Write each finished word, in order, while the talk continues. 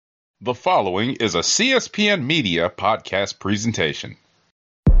The following is a CSPN Media podcast presentation.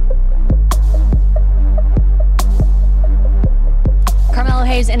 Carmelo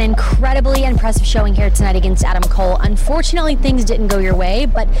Hayes, an incredibly impressive showing here tonight against Adam Cole. Unfortunately, things didn't go your way,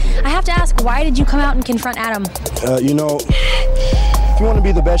 but I have to ask, why did you come out and confront Adam? If you want to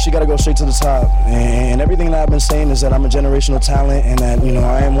be the best, you got to go straight to the top. And everything that I've been saying is that I'm a generational talent and that,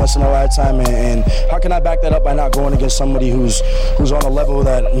 I am once in a lifetime. And how can I back that up by not going against somebody who's on a level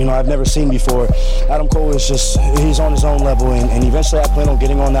that, I've never seen before? Adam Cole is he's on his own level. And eventually I plan on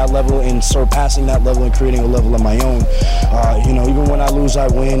getting on that level and surpassing that level and creating a level of my own. Even when I lose, I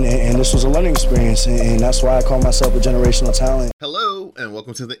win. And this was a learning experience. And that's why I call myself a generational talent. Hello, and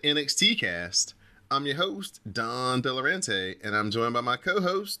welcome to the NXT cast. I'm your host, Don Delarente, and I'm joined by my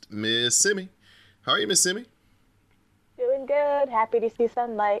co-host, Miss Simi. How are you, Miss Simi? Doing good. Happy to see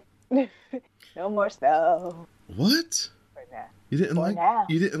sunlight. No more snow. What? For now. You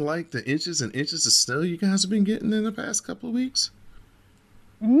didn't like the inches and inches of snow you guys have been getting in the past couple of weeks?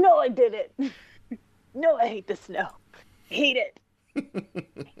 No, I didn't. No, I hate the snow. Hate it.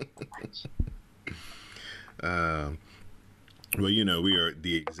 Well, we are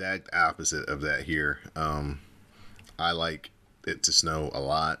the exact opposite of that here. I like it to snow a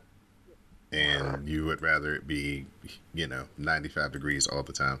lot, and you would rather it be, 95 degrees all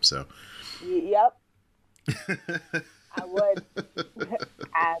the time. So, yep, I would.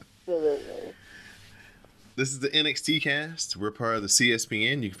 Absolutely. This is the NXT cast. We're part of the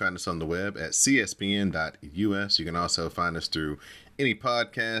CSPN. You can find us on the web at cspn.us. You can also find us through any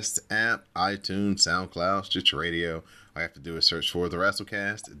podcast app, iTunes, SoundCloud, Stitcher Radio. All you have to do is search for the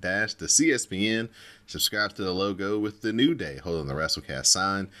WrestleCast - the CSPN. Subscribe to the logo with the New Day holding the WrestleCast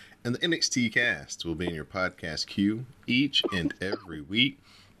sign. And the NXT cast will be in your podcast queue each and every week.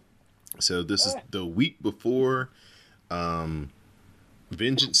 So this is the week before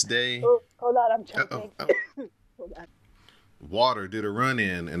Vengeance Day. Oh, hold on, I'm choking. Hold on. Water did a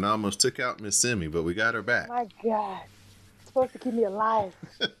run-in and almost took out Miss Simi, but we got her back. My God. It's supposed to keep me alive.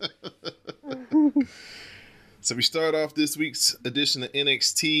 So we start off this week's edition of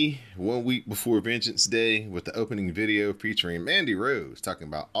NXT 1 week before Vengeance Day with the opening video featuring Mandy Rose talking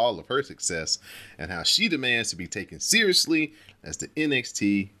about all of her success and how she demands to be taken seriously as the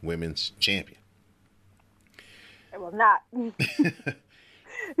NXT Women's Champion. I will not.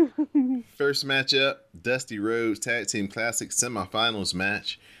 First matchup, Dusty Rhodes Tag Team Classic semifinals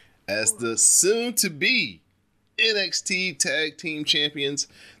match as the soon-to-be NXT Tag Team Champions,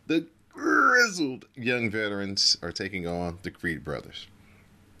 the grizzled young veterans, are taking on the Creed brothers.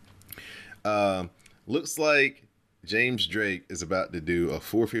 Looks like James Drake is about to do a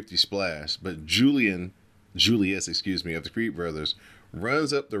 450 splash, but Julius, of the Creed brothers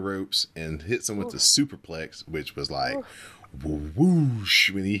runs up the ropes and hits him with the superplex, which was like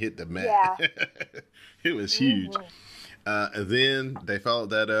whoosh when he hit the mat. Yeah. It was huge. And then they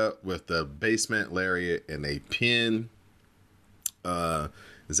followed that up with the basement lariat and a pin.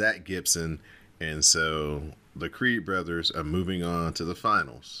 Zach Gibson, and so the Creed brothers are moving on to the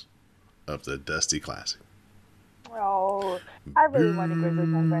finals of the Dusty Classic. Oh, I really wanted Grizzly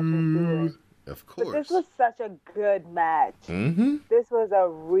Young Veterans to win. Of course. But this was such a good match. Mm-hmm. This was a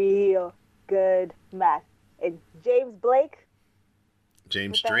real good match. And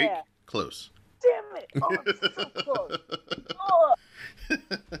James Drake? Close. Damn it! Oh, I'm so close. Oh.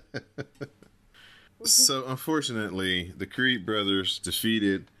 So, unfortunately, the Creed brothers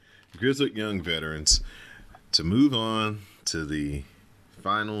defeated Grizzled Young Veterans to move on to the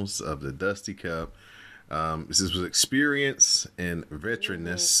finals of the Dusty Cup. This was experience and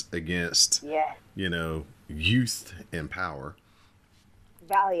veteranness against, youth and power.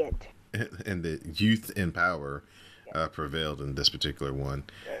 Valiant. And the youth and power prevailed in this particular one.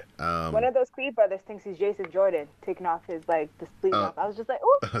 One of those Creed brothers thinks he's Jason Jordan, taking off his, the sleeve off. I was just like,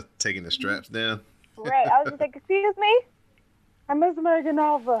 ooh. Taking the straps down. Right. I was just like, excuse me? I'm Miss American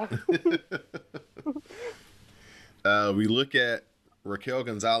Alpha. We look at Raquel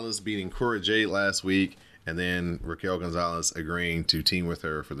Gonzalez beating Cora Jade last week, and then Raquel Gonzalez agreeing to team with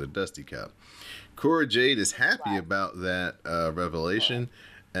her for the Dusty Cup. Cora Jade is happy about that revelation,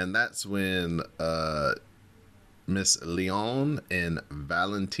 and that's when Miss Leon and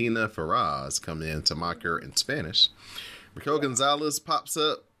Valentina Ferraz come in to mock her in Spanish. Raquel Gonzalez pops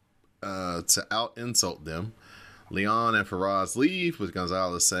up to out-insult them. Leon and Faraz leave with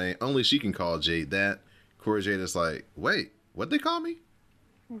Gonzalez saying only she can call Jade that. Cora Jade is like, wait, what'd they call me?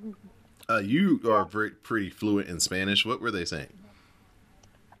 You are pretty fluent in Spanish. What were they saying?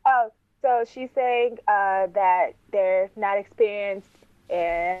 Oh, so she's saying that they're not experienced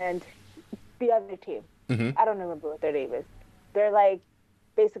and the other team. I don't remember what their name is. They're like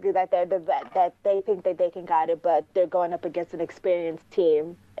basically that they're the vet, that they think that they can guide it, but they're going up against an experienced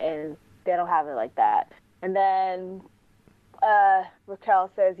team, and they don't have it like that. And then Raquel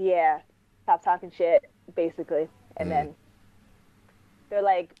says, "Yeah, stop talking shit," basically, and then they're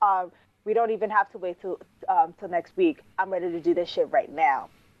like, "We don't even have to wait till next week. I'm ready to do this shit right now."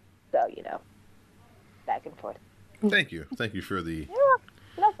 So back and forth. Thank you for the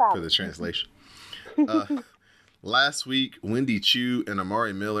No problem. for the translation. Last week, Wendy Chu and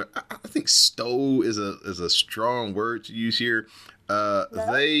Amari Miller. I think stole is a strong word to use here.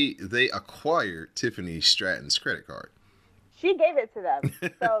 They acquired Tiffany Stratton's credit card. She gave it to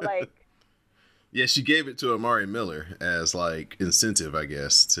them. So like. Yeah, she gave it to Amari Miller as like incentive, I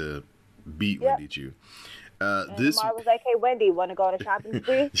guess, to beat Wendy Chu. Amari was like, "Hey, Wendy, want to go on a shopping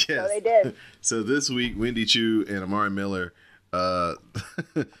spree?" Yes. So they did. So this week, Wendy Chu and Amari Miller,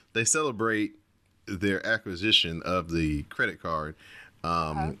 they celebrate their acquisition of the credit card,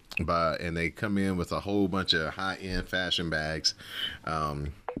 and they come in with a whole bunch of high-end fashion bags.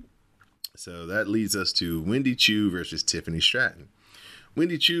 So that leads us to Wendy Chu versus Tiffany Stratton.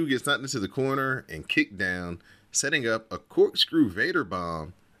 Wendy Chu gets knocked into the corner and kicked down, setting up a corkscrew Vader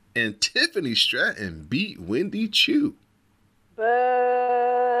bomb, and Tiffany Stratton beat Wendy Chu. Boo!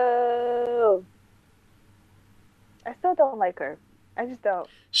 I still don't like her. I just don't.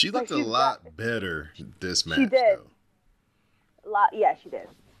 She looked a lot better this match. She did. Though. Yeah, she did.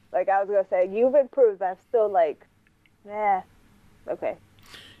 Like, I was going to say, you've improved, but I'm still like, okay.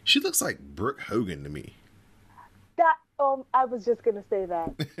 She looks like Brooke Hogan to me. I was just going to say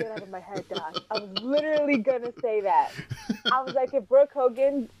that. Get out of my head, Don. I was literally going to say that. I was like, if Brooke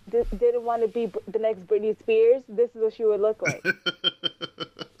Hogan didn't want to be the next Britney Spears, this is what she would look like.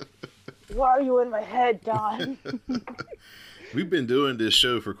 Why are you in my head, Don? We've been doing this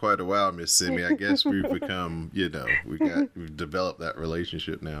show for quite a while, Miss Simi. I guess we've become, we've developed that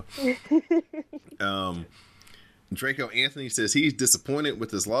relationship now. Draco Anthony says he's disappointed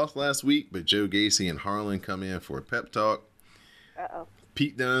with his loss last week, but Joe Gacy and Harlan come in for a pep talk. Uh-oh.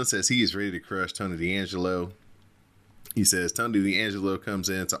 Pete Dunne says he is ready to crush Tony D'Angelo. He says Tony D'Angelo comes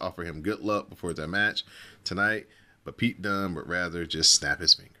in to offer him good luck before their match tonight, but Pete Dunne would rather just snap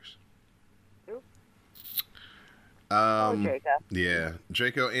his fingers. Draco. Yeah,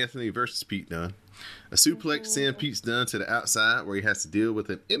 Draco Anthony versus Pete Dunne. A suplex sends Pete Dunne to the outside where he has to deal with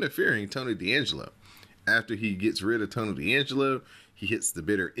an interfering Tony D'Angelo. After he gets rid of Tony D'Angelo, he hits the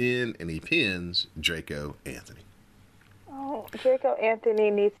bitter end and he pins Draco Anthony. Oh, Draco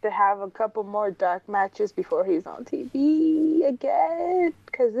Anthony needs to have a couple more dark matches before he's on TV again.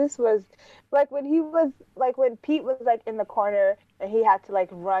 Because this was like when Pete was like in the corner and he had to like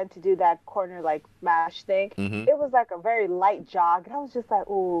run to do that corner like mash thing. Mm-hmm. It was like a very light jog. And I was just like,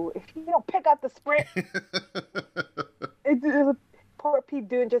 ooh, if you don't pick up the sprint. Poor Pete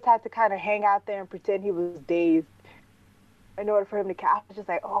Dunne just had to kind of hang out there and pretend he was dazed in order for him to catch. I was just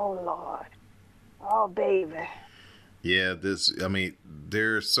like, oh, Lord. Oh, baby. Yeah,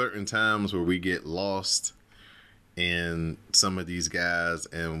 there are certain times where we get lost in some of these guys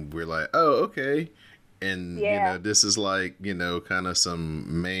and we're like, oh, okay. And, this is like, kind of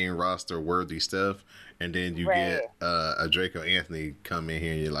some main roster worthy stuff. And then you get a Draco Anthony come in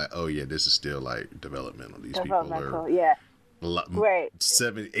here and you're like, oh, yeah, this is still like developmental. These people are. Yeah.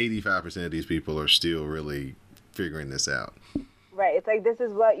 85% of these people are still really figuring this out. Right. It's like, this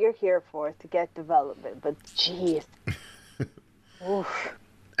is what you're here for, to get development. But, jeez. Oof.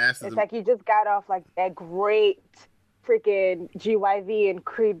 It's like you just got off, like, that great freaking GYV and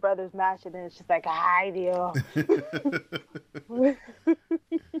Creed Brothers match, and then it's just like, hi, deal.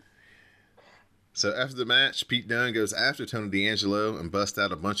 So, after the match, Pete Dunne goes after Tony D'Angelo and busts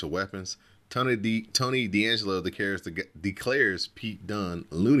out a bunch of weapons. Tony D'Angelo declares Pete Dunne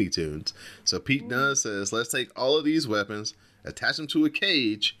Looney Tunes. So Pete Dunne says, let's take all of these weapons, attach them to a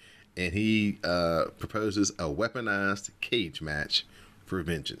cage, and he proposes a weaponized cage match for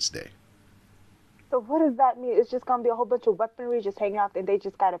Vengeance Day. So what does that mean? It's just going to be a whole bunch of weaponry just hanging out and they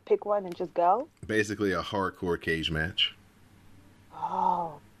just got to pick one and just go? Basically a hardcore cage match.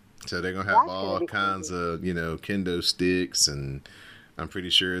 Oh. So they're going to have all kinds of, kendo sticks, and I'm pretty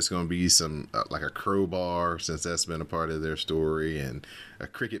sure it's going to be some, like a crowbar, since that's been a part of their story, and a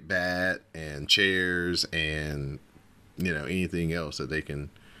cricket bat, and chairs, and, anything else that they can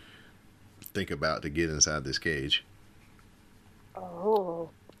think about to get inside this cage. Oh.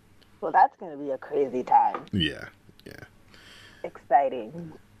 Well, that's going to be a crazy time. Yeah.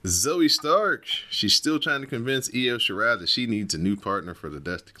 Exciting. Zoe Stark, she's still trying to convince Io Shirai that she needs a new partner for the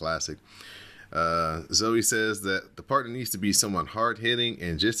Dusty Classic. Zoe says that the partner needs to be someone hard-hitting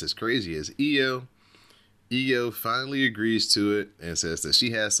and just as crazy as Io. Io finally agrees to it and says that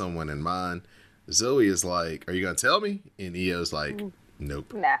she has someone in mind. Zoe is like, "Are you gonna tell me?" And Io's like,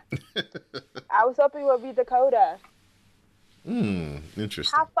 "Nope." Nah. I was hoping it would be Dakota.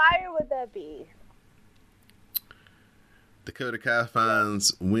 Interesting. How fire would that be? Dakota Kai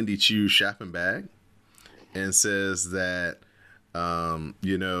finds Wendy Chu's shopping bag and says that,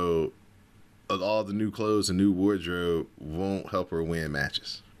 you know, all the new clothes and new wardrobe won't help her win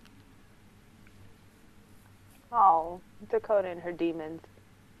matches. Oh, Dakota and her demons.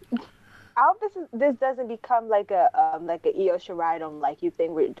 I hope this doesn't become like a Io Shirai like you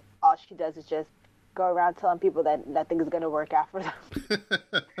think where all she does is just go around telling people that nothing is gonna work out for them.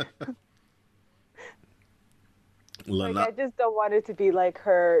 Like, I just don't want it to be like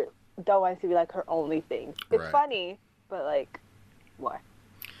her. Don't want it to be like her only thing. It's funny, but like, what?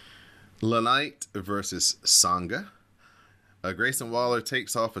 LaKnight versus Sangha. Grayson Waller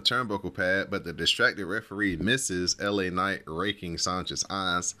takes off a turnbuckle pad, but the distracted referee misses LA Knight, raking Sanja's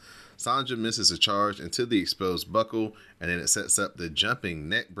eyes. Sanja misses a charge into the exposed buckle, and then it sets up the jumping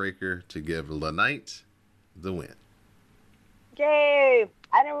neck breaker to give LaKnight the win. Yay!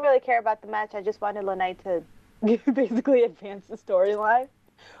 I didn't really care about the match. I just wanted LaKnight to basically advance the storyline.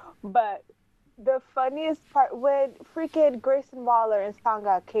 But the funniest part, when freaking Grayson Waller and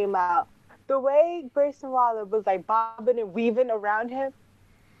Sangha came out, the way Grayson Waller was like bobbing and weaving around him,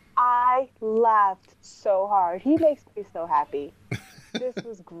 I laughed so hard. He makes me so happy. This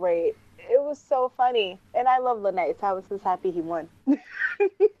was great. It was so funny. And I love LaKnight, so I was just happy he won.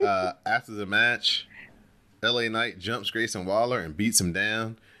 After the match, LA Knight jumps Grayson Waller and beats him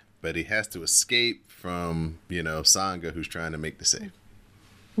down, but he has to escape from, Sangha, who's trying to make the save.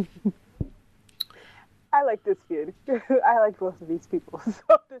 I like this feud. I like both of these people,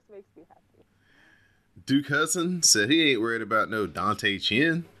 so this makes me happy. Duke Hudson said he ain't worried about no Dante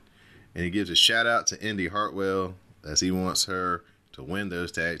Chen, and he gives a shout out to Indy Hartwell as he wants her to win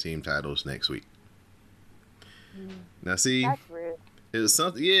those tag team titles next week. Now, see, that's rude. It was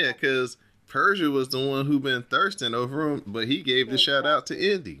something, yeah, because Persia was the one who been thirsting over him, but he gave the shout out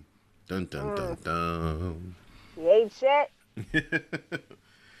to Indy. Dun dun dun dun. He ain't shit.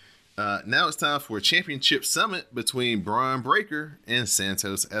 Now it's time for a championship summit between Braun Breaker and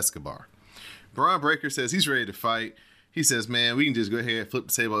Santos Escobar. Braun Breaker says he's ready to fight. He says, man, we can just go ahead and flip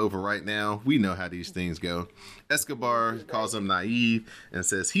the table over right now. We know how these things go. Escobar calls him naive and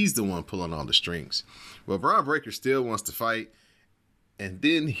says he's the one pulling all the strings. Well, Braun Breaker still wants to fight. And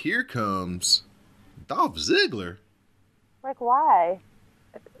then here comes Dolph Ziggler. Like, why?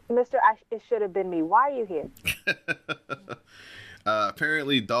 Mr. It should have been me. Why are you here?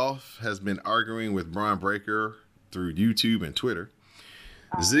 Apparently, Dolph has been arguing with Braun Breaker through YouTube and Twitter.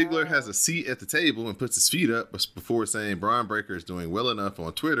 Ziggler has a seat at the table and puts his feet up before saying Braun Breaker is doing well enough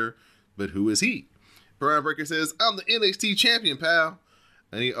on Twitter, but who is he? Braun Breaker says, I'm the NXT champion, pal.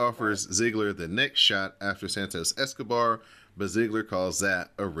 And he offers Ziggler the next shot after Santos Escobar, but Ziggler calls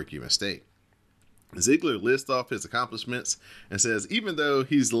that a rookie mistake. Ziggler lists off his accomplishments and says even though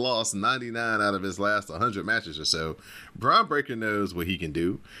he's lost 99 out of his last 100 matches or so, Braun Breaker knows what he can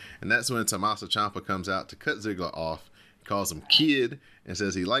do. And that's when Tommaso Ciampa comes out to cut Ziggler off, calls him kid, and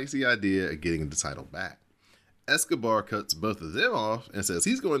says he likes the idea of getting the title back. Escobar cuts both of them off and says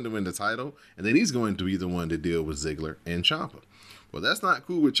he's going to win the title, and then he's going to be the one to deal with Ziggler and Ciampa. Well, that's not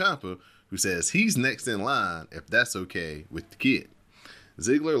cool with Ciampa, who says he's next in line if that's okay with the kid.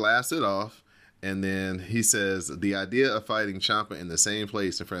 Ziggler laughs it off, and then he says the idea of fighting Ciampa in the same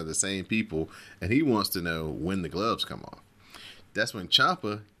place in front of the same people, and he wants to know when the gloves come off. That's when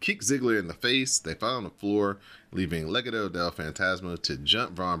Ciampa kicks Ziggler in the face. They fall on the floor, leaving Legado del Fantasma to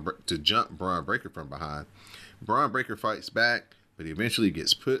jump Braun Breaker from behind. Braun Breaker fights back, but he eventually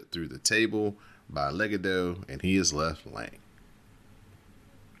gets put through the table by Legado, and he is left laying.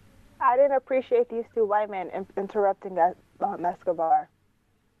 I didn't appreciate these two white men interrupting Escobar.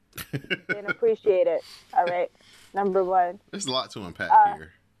 Didn't appreciate it. All right, number one. There's a lot to unpack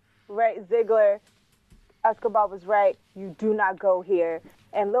here. Right, Ziggler. Escobar was right. You do not go here.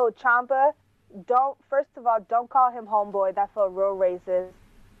 And Lil Ciampa, first of all, don't call him homeboy. That felt real racist.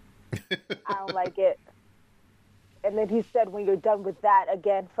 I don't like it. And then he said, when you're done with that,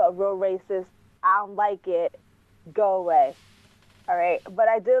 again, felt real racist. I don't like it. Go away. All right. But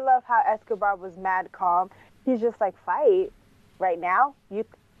I did love how Escobar was mad calm. He's just like, fight right now.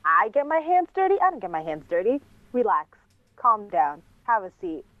 I get my hands dirty. I don't get my hands dirty. Relax. Calm down. Have a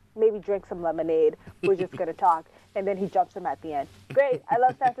seat. Maybe drink some lemonade. We're just going to talk. And then he jumps him at the end. Great. I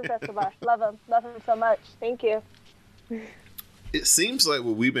love Santos Escobar. Love him. Love him so much. Thank you. It seems like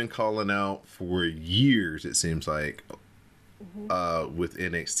what we've been calling out for years, it seems like, with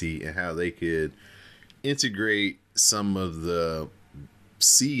NXT and how they could integrate some of the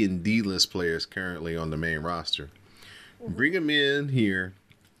C and D list players currently on the main roster. Bring them in here.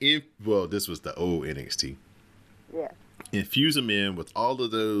 Well, this was the old NXT. Yeah. Infuse them in with all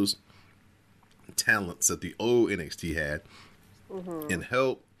of those talents that the old NXT had, and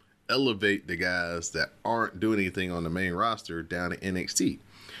help elevate the guys that aren't doing anything on the main roster down at NXT.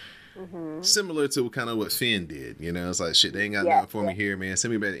 Similar to kind of what Finn did. You know, it's like, shit, they ain't got nothing for me here, man.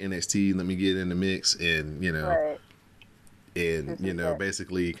 Send me back to NXT. Let me get in the mix, and, you know,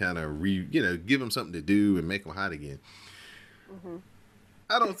 basically kind of give them something to do and make them hot again.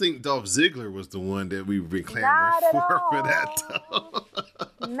 I don't think Dolph Ziggler was the one that we've been clamoring for that, though.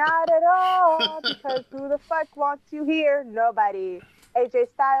 Not at all, because who the fuck wants you here? Nobody. AJ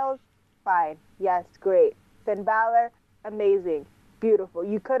Styles, fine. Yes, great. Finn Balor, amazing. Beautiful.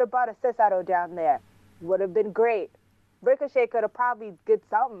 You could have brought a Cesaro down there. Would have been great. Ricochet could have probably did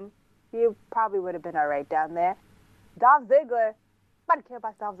something. He probably would have been all right down there. Dolph Ziggler, nobody care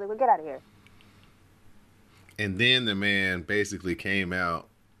about Dolph Ziggler. Get out of here. And then the man basically came out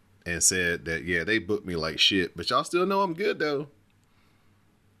and said that, yeah, they booked me like shit, but y'all still know I'm good, though.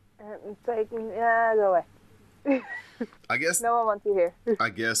 It's like, yeah, go away. I guess no one wants you here. I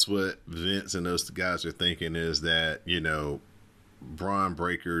guess what Vince and those guys are thinking is that, you know, Braun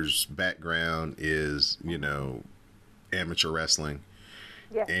Breaker's background is, you know, amateur wrestling.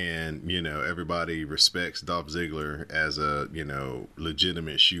 Yeah. And, you know, everybody respects Dolph Ziggler as a, you know,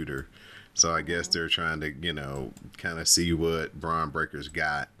 legitimate shooter. So I guess they're trying to, you know, kind of see what Braun Breaker's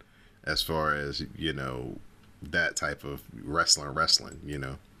got as far as, you know, that type of wrestling, you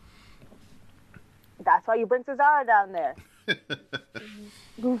know. That's why you bring Cesaro down there.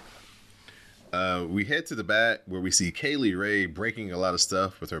 We head to the back where we see Kaylee Ray breaking a lot of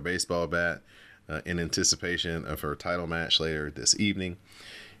stuff with her baseball bat in anticipation of her title match later this evening.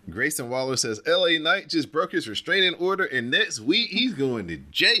 Grayson Waller says LA Knight just broke his restraining order and next week he's going to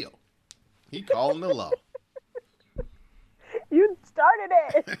jail. He calling the law. You started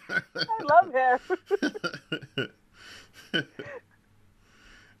it. I love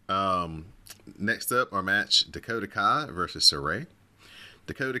him. Next up, our match, Dakota Kai versus Saray.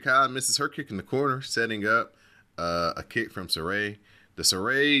 Dakota Kai misses her kick in the corner, setting up a kick from Saray. The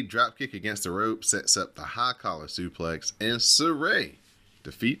Saray drop kick against the rope sets up the high collar suplex, and Saray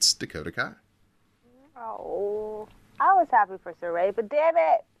defeats Dakota Kai. Oh, I was happy for Saray, but damn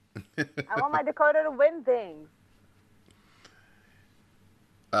it. I want my Dakota to win things.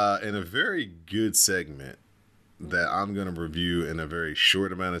 In a very good segment that I'm going to review in a very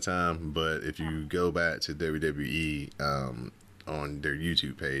short amount of time, but if you go back to WWE on their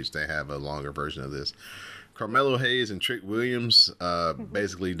YouTube page, they have a longer version of this. Carmelo Hayes and Trick Williams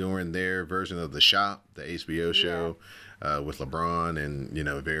basically doing their version of The Shop, the HBO show, with LeBron and, you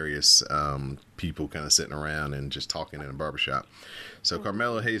know, various people kind of sitting around and just talking in a barbershop. So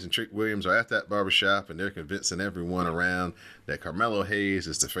Carmelo Hayes and Trick Williams are at that barbershop, and they're convincing everyone around that Carmelo Hayes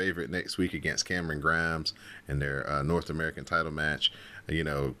is the favorite next week against Cameron Grimes in their North American title match. You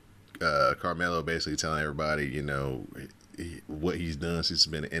know, Carmelo basically telling everybody, you know, what he's done since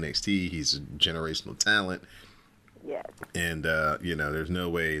he's been at NXT. He's a generational talent. Yes. And, you know, there's no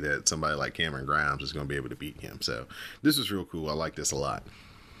way that somebody like Cameron Grimes is going to be able to beat him. So this is real cool. I like this a lot.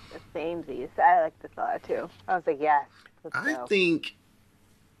 The samesies. I like this a lot, too. I was like, yes. I think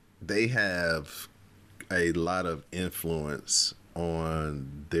they have a lot of influence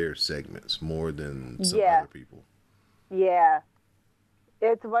on their segments more than some other people. Yeah.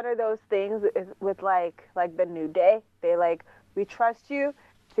 It's one of those things with like the New Day. They like, we trust you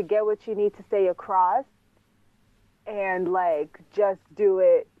to get what you need to say across and like just do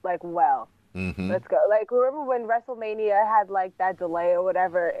it like well. Let's go. Like, remember when WrestleMania had like that delay or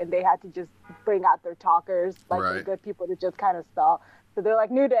whatever, and they had to just bring out their talkers, like the good people to just kind of stall. So they're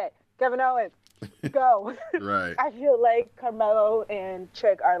like, New Day, Kevin Owens, go. Right. I feel like Carmelo and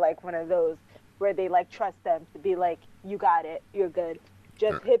Trick are like one of those where they like trust them to be like, you got it, you're good.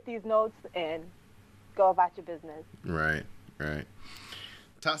 Just hit these notes and go about your business. Right, right.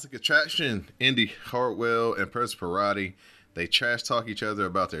 Toxic Attraction, Indy Hartwell and Perez Parati, they trash talk each other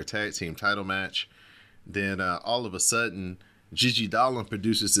about their tag team title match. Then all of a sudden, Gigi Dolan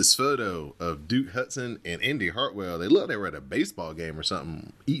produces this photo of Duke Hudson and Indy Hartwell. They look like they were at a baseball game or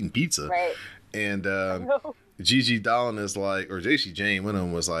something, eating pizza. Right. And Gigi Dolan is like, or JC Jane, one of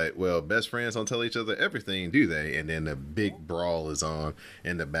them was like, well, best friends don't tell each other everything, do they? And then the big brawl is on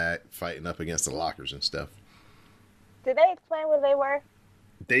in the back, fighting up against the lockers and stuff. Did they explain where they were?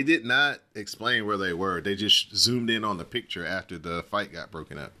 They did not explain where they were. They just zoomed in on the picture after the fight got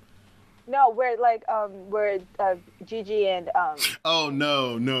broken up. No, where Gigi and Oh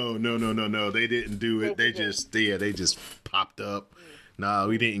no. They didn't do it. They just popped up. Nah,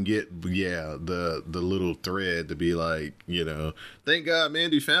 we didn't get the little thread to be like, thank God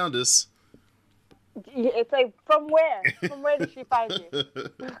Mandy found us. It's like, from where? From where did she find you?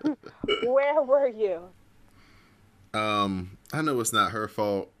 Where were you? I know it's not her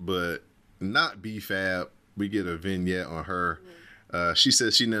fault, but not B-Fab. We get a vignette on her. She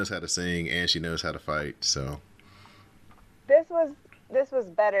says she knows how to sing and she knows how to fight. So this was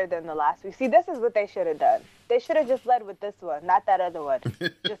better than the last week. See, this is what they should have done. They should have just led with this one, not that other one.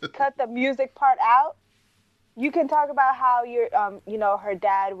 Just cut the music part out. You can talk about how her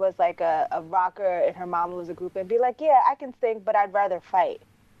dad was like a rocker and her mom was a group, and be like, yeah, I can sing, but I'd rather fight.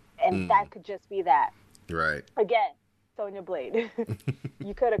 And that could just be that. Right. Again, Sonya Blade.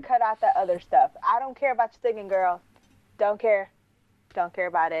 You could have cut out that other stuff. I don't care about your singing, girl. Don't care. Don't care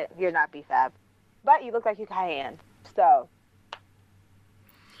about it. You're not B-Fab. But you look like you can. So.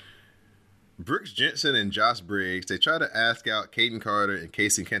 Brooks Jensen and Josh Briggs, they try to ask out Caden Carter and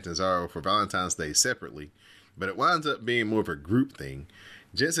Casey Catanzaro for Valentine's Day separately, but it winds up being more of a group thing.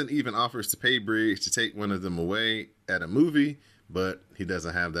 Jensen even offers to pay Briggs to take one of them away at a movie, but he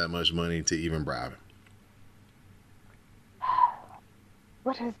doesn't have that much money to even bribe him.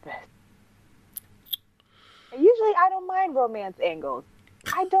 What is this? Usually I don't mind romance angles.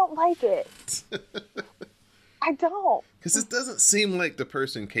 I don't like it. I don't. Because this doesn't seem like the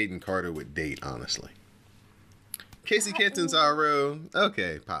person Caden Carter would date, honestly. Casey Catanzaro,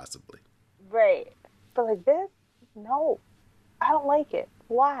 okay, possibly. Right. But like this? No. I don't like it.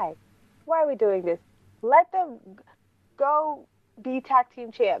 Why? Why are we doing this? Let them go be tag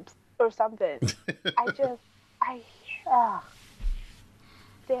team champs or something.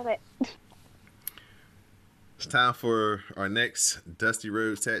 Damn it. It's time for our next Dusty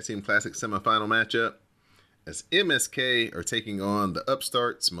Rhodes Tag Team Classic semifinal matchup, as MSK are taking on the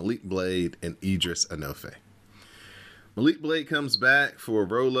upstarts Malik Blade and Idris Enofe. Malik Blade comes back for a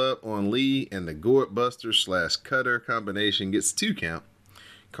roll-up on Lee, and the Gourd Buster / Cutter combination gets a 2 count.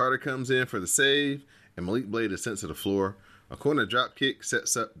 Carter comes in for the save, and Malik Blade is sent to the floor. A corner drop kick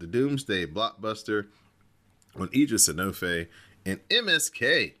sets up the Doomsday Blockbuster on Idris Enofe, and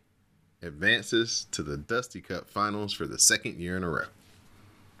MSK advances to the Dusty Cup Finals for the second year in a row.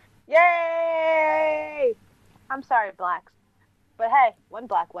 Yay! I'm sorry, blacks. But hey, one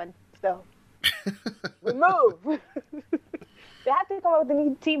black one, so we move. They have to come up with a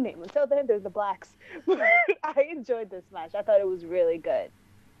new team name. Until then, there's the blacks. I enjoyed this match. I thought it was really good.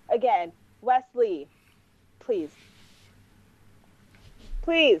 Again, Wesley, please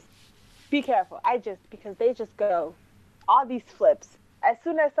be careful. Because they just go all these flips. As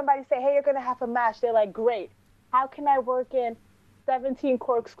soon as somebody say, hey, you're going to have a match, they're like, great. How can I work in 17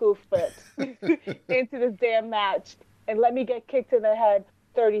 corkscrew flips into this damn match and let me get kicked in the head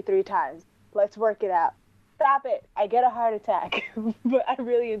 33 times? Let's work it out. Stop it. I get a heart attack. But I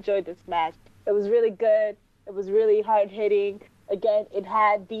really enjoyed this match. It was really good. It was really hard-hitting. Again, it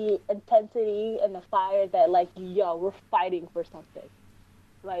had the intensity and the fire that, like, yo, we're fighting for something.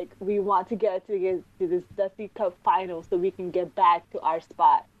 Like, we want to get to this Dusty Cup final so we can get back to our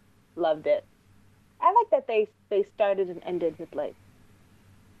spot. Loved it. I like that they started and ended with, like,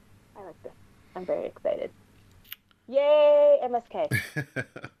 I like this. I'm very excited. Yay, MSK.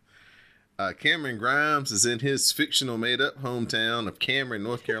 Cameron Grimes is in his fictional made-up hometown of Cameron,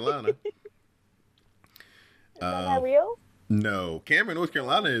 North Carolina. Is that not real? No. Cameron, North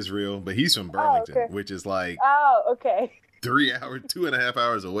Carolina is real, but he's from Burlington, which is like... Oh, okay. 2.5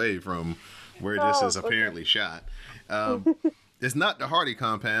 hours away from where this is apparently shot. It's not the Hardy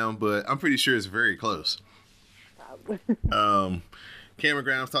compound, but I'm pretty sure it's very close. Cameron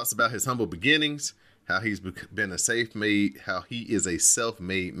Grimes talks about his humble beginnings, how he's been how he is a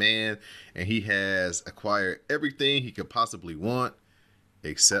self-made man, and he has acquired everything he could possibly want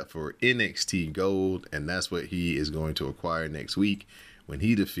except for NXT Gold, and that's what he is going to acquire next week when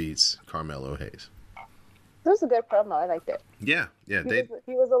he defeats Carmelo Hayes. This was a good promo. I liked it. Yeah.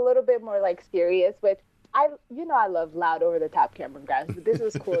 He was a little bit more like serious, but I love loud over the top Cameron Grimes, but this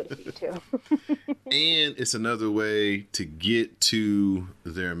was cool to see too. And it's another way to get to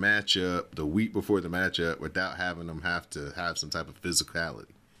their matchup the week before the matchup without having them have to have some type of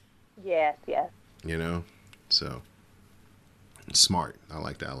physicality. Yes. So smart. I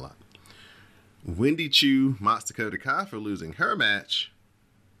like that a lot. Wendy Chu mocks Dakota Kai for losing her match,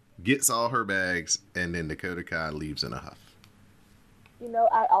 gets all her bags, and then Dakota Kai leaves in a huff.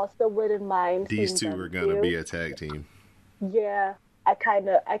 I also wouldn't mind. These two are going to be a tag team. Yeah, I kind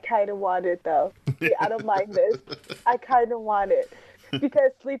of want it though. Yeah, I don't mind this. I kind of want it.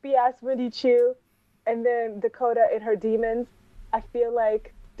 because sleepy ass Wendy Chu, and then Dakota and her demons. I feel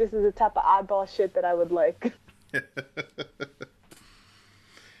like this is the type of oddball shit that I would like.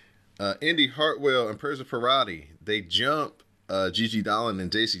 Indy Hartwell and Persia Parati, they jump Gigi Dolan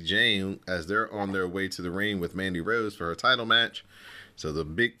and Jacy Jayne as they're on their way to the ring with Mandy Rose for her title match. So the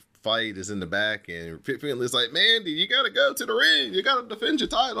big fight is in the back, and Fit Finley's like, Mandy, you gotta go to the ring. You gotta defend your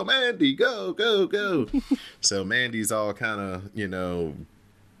title, Mandy. Go, go, go. So Mandy's all kind of,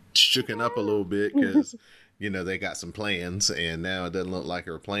 shooken up a little bit because, they got some plans, and now it doesn't look like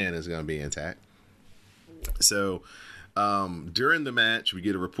her plan is going to be intact. So during the match, we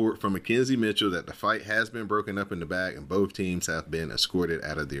get a report from Mackenzie Mitchell that the fight has been broken up in the back, and both teams have been escorted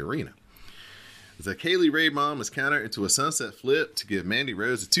out of the arena. The Kaylee Ray bomb is countered into a sunset flip to give Mandy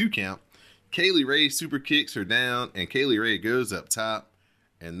Rose a 2 count. Kaylee Ray super kicks her down, and Kaylee Ray goes up top.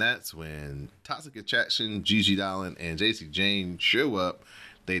 And that's when Toxic Attraction, Gigi Dolan, and Jacy Jayne show up.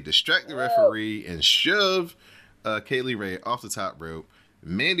 They distract the referee and shove Kaylee Ray off the top rope.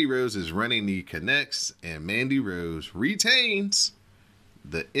 Mandy Rose is running the connects, and Mandy Rose retains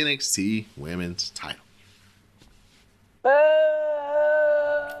the NXT Women's title. Boo!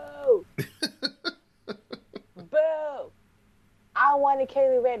 Boo! I wanted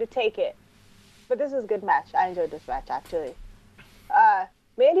Kaylee Ray to take it. But this was a good match. I enjoyed this match, actually.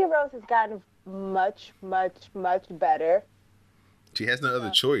 Mandy Rose has gotten much, much, much better. She has no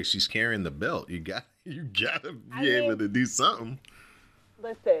other choice. She's carrying the belt. You gotta be able to do something.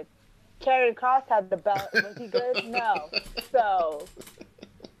 Listen, Karrion Kross had the belt. Was he good? No. So.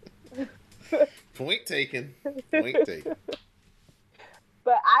 Point taken. Point taken.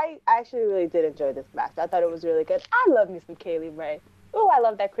 But I actually really did enjoy this match. I thought it was really good. I love me some Kaylee Ray. Oh, I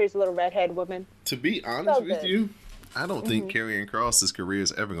love that crazy little redhead woman. To be honest with you, I don't think Karrion Kross's career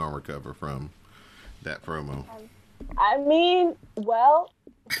is ever going to recover from that promo. I mean, well,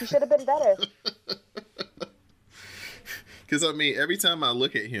 he should have been better. Because, every time I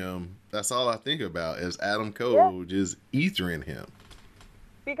look at him, that's all I think about is Adam Cole just ethering him.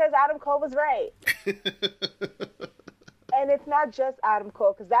 Because Adam Cole was right. And it's not just Adam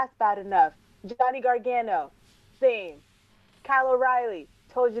Cole, because that's bad enough. Johnny Gargano, same. Kyle O'Reilly,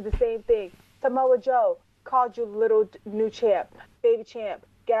 told you the same thing. Samoa Joe, called you little new champ, baby champ,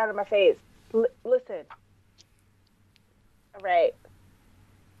 get out of my face. Listen. All right.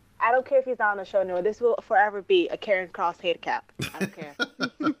 I don't care if he's not on the show anymore. This will forever be a Karrion Kross hate cap. I don't care.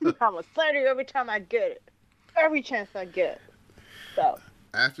 I'm a slander every time I get it. Every chance I get. So.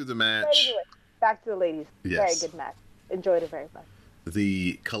 After the match. But anyway, back to the ladies. Yes. Very good match. Enjoyed it very much.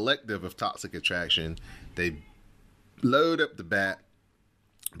 The collective of Toxic Attraction, they load up the bat.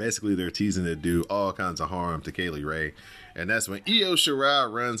 Basically, they're teasing to do all kinds of harm to Kaylee Ray. And that's when Io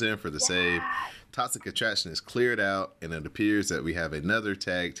Shirai runs in for the save. Toxic Attraction is cleared out, and it appears that we have another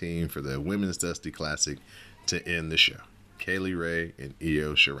tag team for the Women's Dusty Classic to end the show. Kaylee Ray and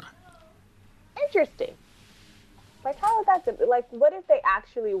Io Shirai. Interesting. Like, how is that? Like, what if they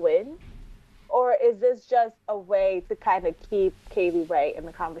actually win? Or is this just a way to kind of keep Kaylee Ray in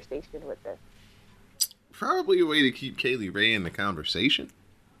the conversation with this? Probably a way to keep Kaylee Ray in the conversation.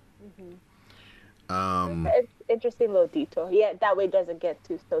 Mm-hmm. It's interesting little detour. Yeah, that way it doesn't get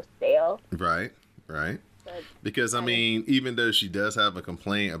so stale. Right. Because, even though she does have a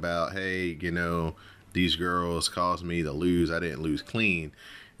complaint about, hey, these girls caused me to lose, I didn't lose clean,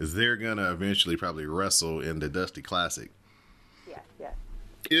 they're going to eventually probably wrestle in the Dusty Classic. Yes.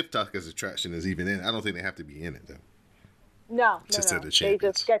 If Toxic Attraction is even in it. I don't think they have to be in it, though. No. The they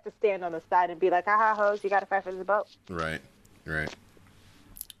just get to stand on the side and be like, ha, hoes, you got to fight for the belt. Right.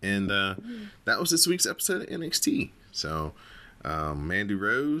 And that was this week's episode of NXT. So, Mandy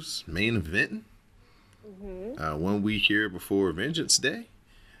Rose, main event. 1 week here before Vengeance Day.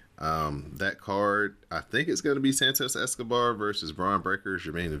 That card, I think it's going to be Santos Escobar versus Braun Breaker as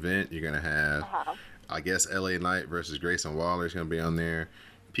your main event. You're going to have, I guess, LA Knight versus Grayson Waller is going to be on there.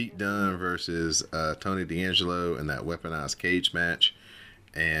 Pete Dunne versus Tony D'Angelo in that weaponized cage match.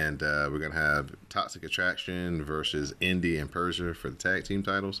 And we're going to have Toxic Attraction versus Indy and Persia for the tag team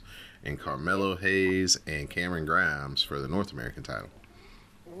titles. And Carmelo Hayes and Cameron Grimes for the North American title.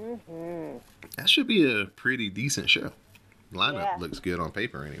 That should be a pretty decent show. Lineup looks good on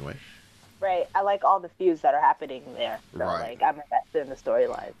paper anyway. Right. I like all the feuds that are happening there. So, I'm invested in the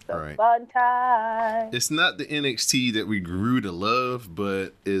storyline. So, fun time. It's not the NXT that we grew to love, but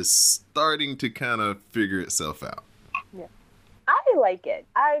it's starting to kind of figure itself out. Yeah. I like it.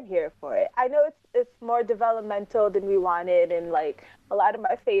 I'm here for it. I know it's more developmental than we wanted, and, a lot of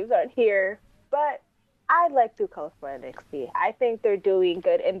my faves aren't here, but I like Too Color for NXT. I think they're doing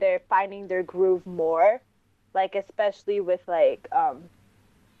good, and they're finding their groove more. like especially with like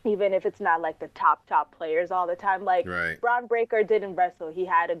even if it's not like the top players all the time. Like Right. Braun Breaker didn't wrestle. He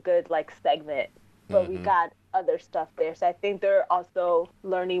had a good like segment, but we got other stuff there. So I think they're also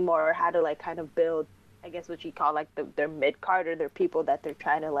learning more how to like kind of build, I guess what you call like their mid card or their people that they're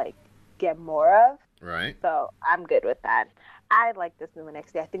trying to like get more of. Right. So I'm good with that. I like this new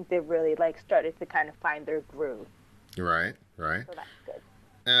NXT. I think they've really like started to kind of find their groove. Right. Right. So that's good.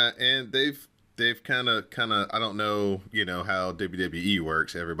 And they've kind of I don't know, how WWE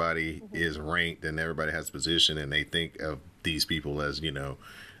works. Everybody is ranked and everybody has a position, and they think of these people as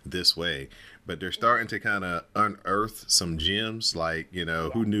this way. But they're starting to kind of unearth some gems, like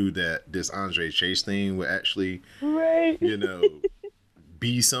who knew that this Andre Chase thing would actually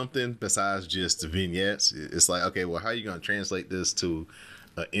be something besides just the vignettes. It's like, okay, well, how are you going to translate this to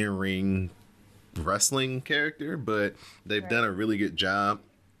an in-ring wrestling character? But they've done a really good job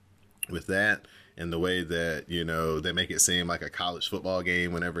with that, and the way that they make it seem like a college football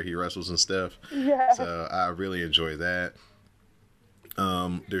game whenever he wrestles and stuff. So I really enjoy that.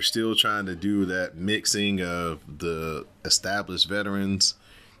 They're still trying to do that mixing of the established veterans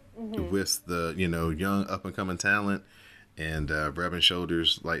with the young up and coming talent, and rubbing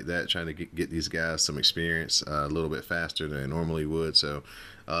shoulders like that, trying to get these guys some experience a little bit faster than they normally would. So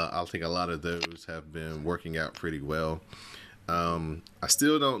I think a lot of those have been working out pretty well. I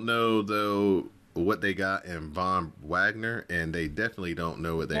still don't know though what they got in Von Wagner, and they definitely don't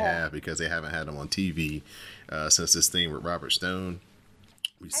know what they have because they haven't had him on TV since this thing with Robert Stone.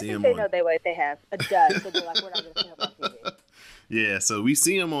 We see him they know what they have a dud, so they're like, we're not going to see him on TV. Yeah, so we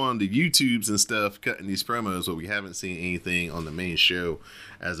see him on the YouTubes and stuff cutting these promos, but we haven't seen anything on the main show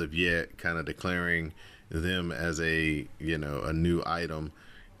as of yet, kind of declaring them as a new item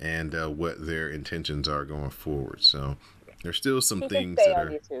and what their intentions are going forward. So there's still some things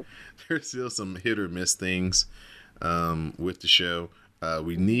there's still some hit or miss things with the show.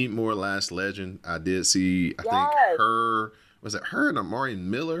 We need more Last Legend. I did see, I think her and Amari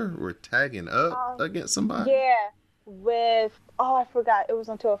Miller were tagging up against somebody. Yeah, with I forgot, it was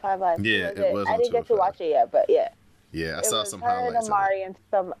on 205 Live. Yeah, it was on 205. I didn't get to watch it yet, but yeah. Yeah, I saw some highlights. And Amari and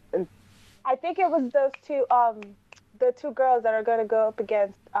I think it was those two, the two girls that are going to go up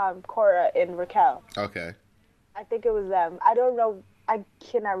against Cora and Raquel. Okay. I think it was them. I don't know. I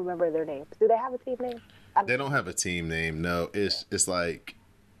cannot remember their names. Do they have a team name? They don't have a team name. No, it's like,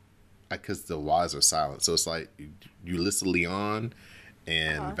 because the Y's are silent, so it's like Ulissa Leon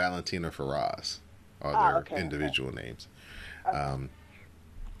and Valentina Feroz are their individual names. Okay.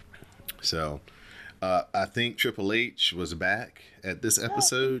 I think Triple H was back at this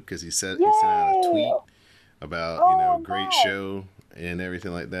episode because he sent out a tweet about great show and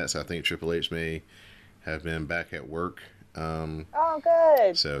everything like that. So I think Triple H may have been back at work.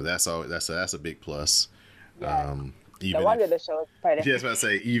 Good. So that's a big plus. Yeah. No wonder the show is Friday. Yeah, I was about to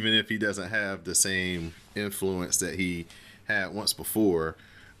say, even if he doesn't have the same influence that he had once before,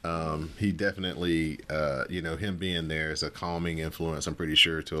 he definitely, him being there is a calming influence, I'm pretty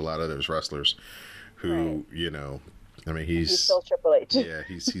sure, to a lot of those wrestlers who, I mean, he's still Triple H. Yeah,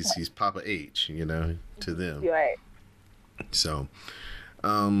 he's Papa H, to them. You're right. So,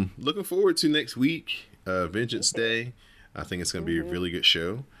 looking forward to next week, Vengeance Day. I think it's going to be a really good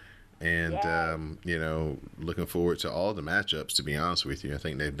show. And, looking forward to all the matchups, to be honest with you. I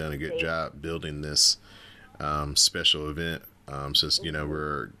think they've done a good job building this special event since,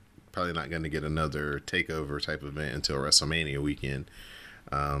 we're probably not going to get another takeover type event until WrestleMania weekend.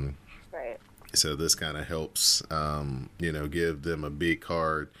 Right. So this kind of helps, give them a big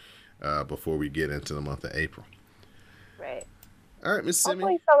card before we get into the month of April. Right. All right, Miss Simi.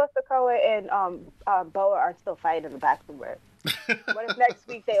 Hopefully Solo Sikoa and Boa are still fighting in the back somewhere. What if next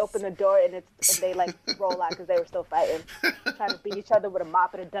week they open the door and they like roll out because they were still fighting, trying to beat each other with a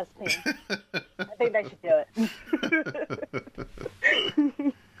mop and a dustpan? I think they should do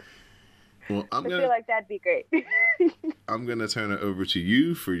it. Well, I feel like that'd be great. I'm gonna turn it over to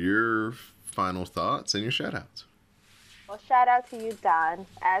you for your final thoughts and your shout outs. Well, shout out to you, Don,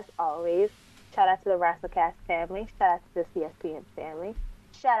 as always. Shout out to the WrestleCast family. Shout out to the CSPN family.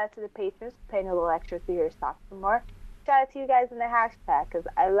 Shout out to the patrons for paying a little extra to hear us talk some more. Shout out to you guys in the hashtag because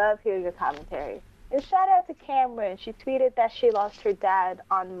I love hearing your commentary. And shout out to Cameron. She tweeted that she lost her dad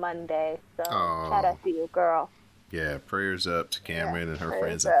on Monday. So shout out to you, girl. Yeah, prayers up to Cameron and her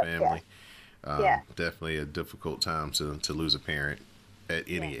friends and family. Definitely a difficult time to lose a parent at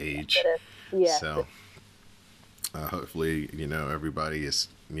any age. Yeah. So hopefully, everybody is,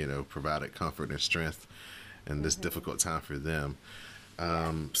 provided comfort and strength in this difficult time for them.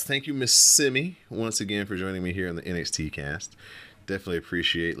 Thank you, Miss Simi, once again for joining me here on the NXT cast. Definitely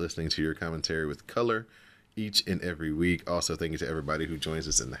appreciate listening to your commentary with color, each and every week. Also, thank you to everybody who joins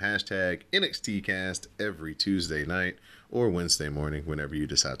us in the hashtag NXTcast every Tuesday night or Wednesday morning, whenever you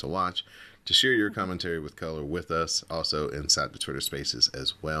decide to watch, to share your commentary with color with us, also inside the Twitter spaces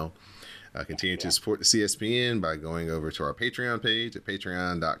as well. Continue to support the CSPN by going over to our Patreon page at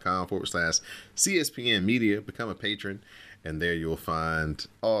patreon.com/CSPN Media. Become a patron, and there you'll find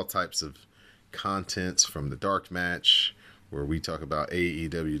all types of contents from the Dark Match, where we talk about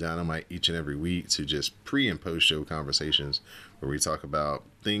AEW Dynamite each and every week, to just pre and post show conversations where we talk about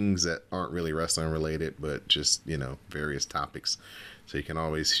things that aren't really wrestling related, but just, various topics. So you can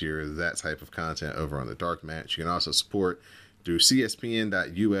always hear that type of content over on the Dark Match. You can also support through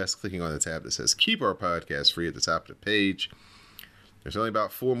CSPN.us, clicking on the tab that says keep our podcast free at the top of the page. There's only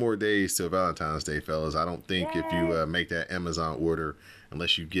about 4 more days till Valentine's Day, fellas. I don't think if you make that Amazon order,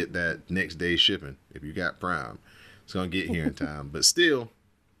 unless you get that next day shipping, if you got Prime, it's going to get here in time. But still,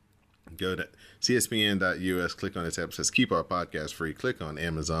 go to CSPN.us, click on the tab that says keep our podcast free, click on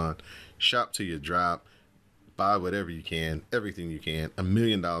Amazon, shop till you drop, buy whatever you can, everything you can, $1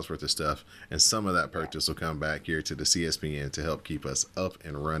 million worth of stuff, and some of that purchase will come back here to the CSPN to help keep us up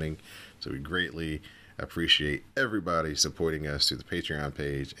and running. So we greatly appreciate everybody supporting us through the Patreon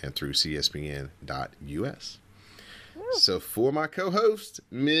page and through CSPN.us. So for my co-host,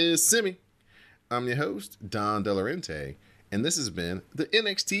 Ms. Simi, I'm your host, Don Delarente, and this has been the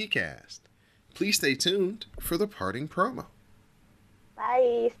NXT Cast. Please stay tuned for the parting promo.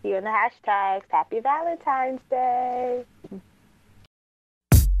 Bye. See you in the hashtags. Happy Valentine's Day.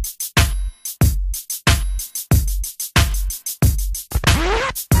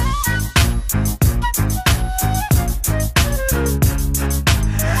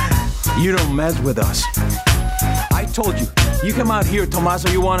 You don't mess with us. I told you, you come out here, Tommaso,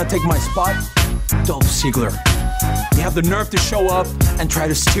 you want to take my spot? Dolph Ziggler. You have the nerve to show up and try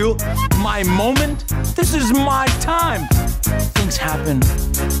to steal my moment? This is my time. Things happen,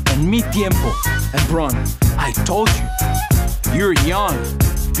 and mi tiempo. And Braun, I told you, you're young,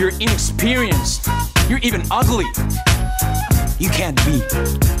 you're inexperienced, you're even ugly. You can't be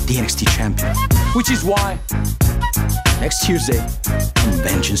the NXT champion, which is why next Tuesday on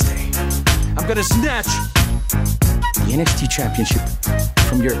Vengeance Day, I'm gonna snatch the NXT championship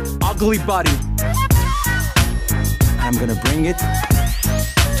from your ugly body. I'm gonna bring it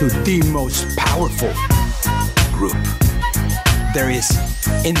to the most powerful group there is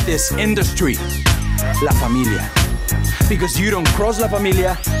in this industry, La Familia. Because you don't cross La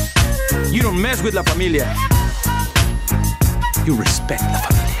Familia, you don't mess with La Familia, you respect La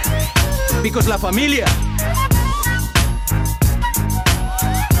Familia. Because La Familia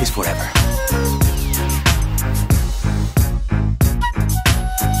is forever.